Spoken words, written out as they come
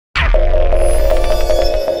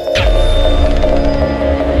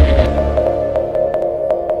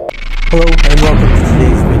Hello and welcome to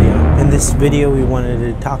today's video. In this video we wanted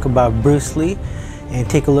to talk about Bruce Lee and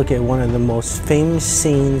take a look at one of the most famous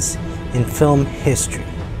scenes in film history.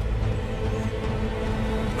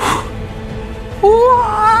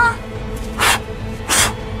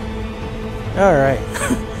 Alright,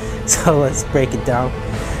 so let's break it down.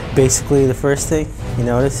 Basically the first thing you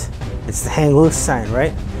notice, it's the hang loose sign,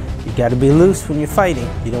 right? You gotta be loose when you're fighting.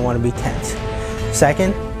 You don't want to be tense.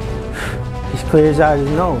 Second, he clears out his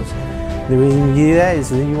nose. The reason you do that is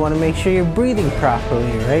that you want to make sure you're breathing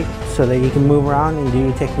properly, right? So that you can move around and do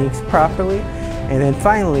your techniques properly. And then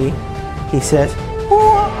finally, he says,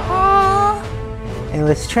 "Wah!" And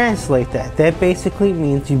let's translate that. That basically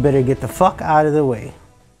means you better get the fuck out of the way.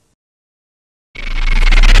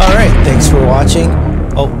 Alright, thanks for watching.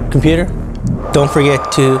 Oh, computer, don't forget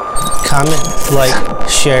to comment, like,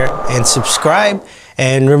 share, and subscribe.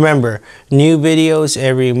 And remember, new videos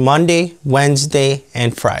every Monday, Wednesday,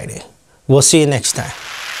 and Friday. We'll see you next time.